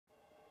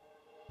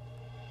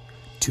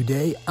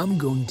Today, I'm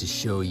going to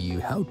show you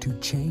how to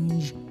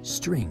change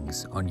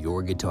strings on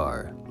your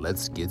guitar.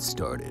 Let's get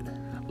started.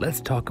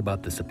 Let's talk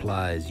about the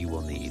supplies you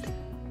will need.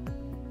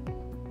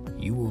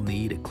 You will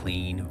need a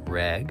clean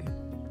rag,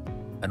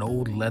 an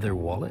old leather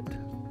wallet,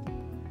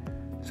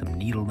 some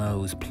needle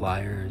nose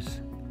pliers,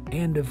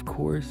 and of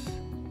course,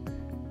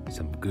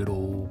 some good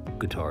old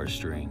guitar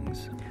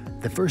strings.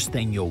 The first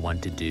thing you'll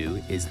want to do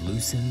is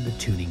loosen the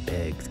tuning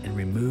pegs and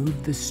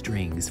remove the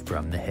strings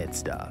from the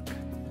headstock.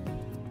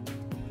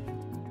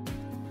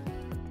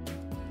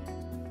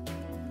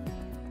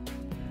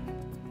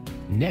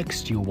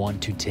 Next, you'll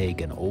want to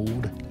take an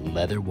old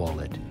leather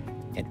wallet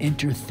and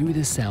enter through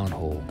the sound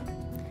hole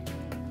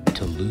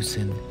to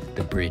loosen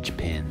the bridge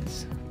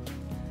pins.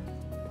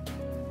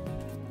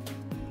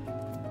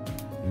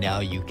 Now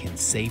you can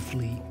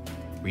safely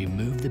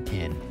remove the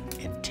pin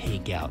and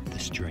take out the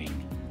string.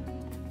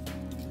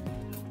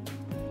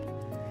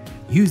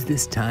 Use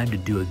this time to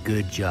do a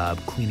good job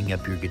cleaning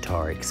up your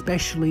guitar,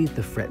 especially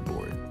the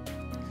fretboard.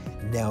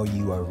 Now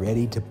you are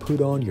ready to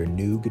put on your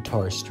new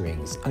guitar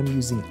strings. I'm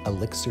using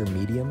Elixir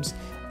mediums.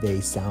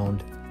 They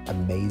sound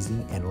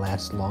amazing and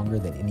last longer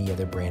than any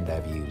other brand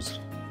I've used.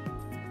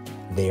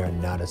 They are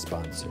not a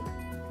sponsor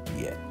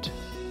yet.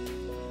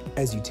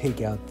 As you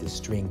take out the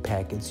string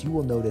packets, you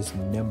will notice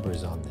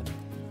numbers on them.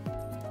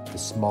 The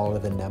smaller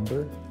the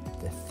number,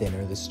 the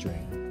thinner the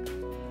string.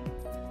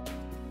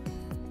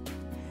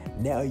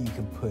 Now you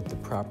can put the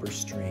proper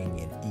string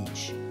in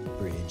each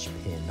bridge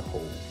pin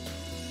hole.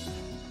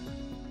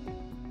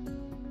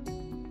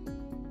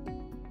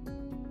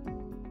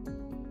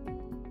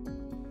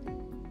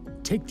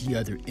 Take the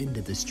other end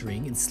of the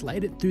string and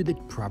slide it through the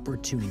proper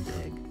tuning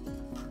peg.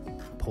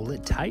 Pull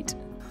it tight,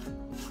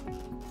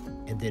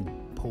 and then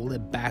pull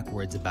it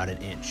backwards about an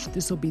inch.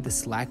 This will be the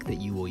slack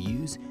that you will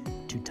use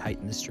to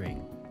tighten the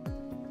string.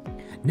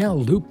 Now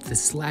loop the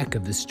slack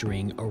of the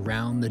string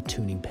around the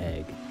tuning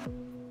peg.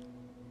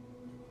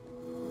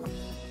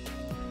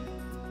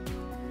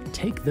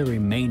 Take the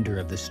remainder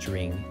of the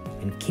string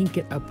and kink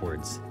it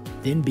upwards,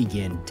 then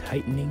begin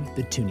tightening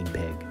the tuning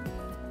peg.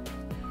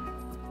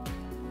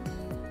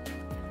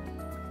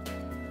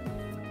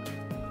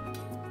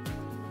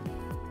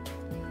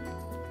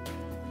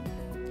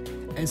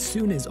 As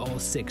soon as all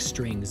 6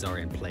 strings are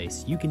in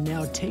place, you can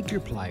now take your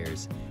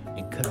pliers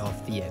and cut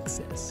off the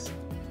excess.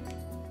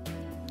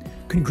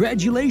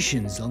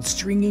 Congratulations on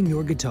stringing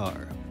your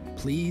guitar.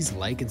 Please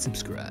like and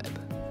subscribe.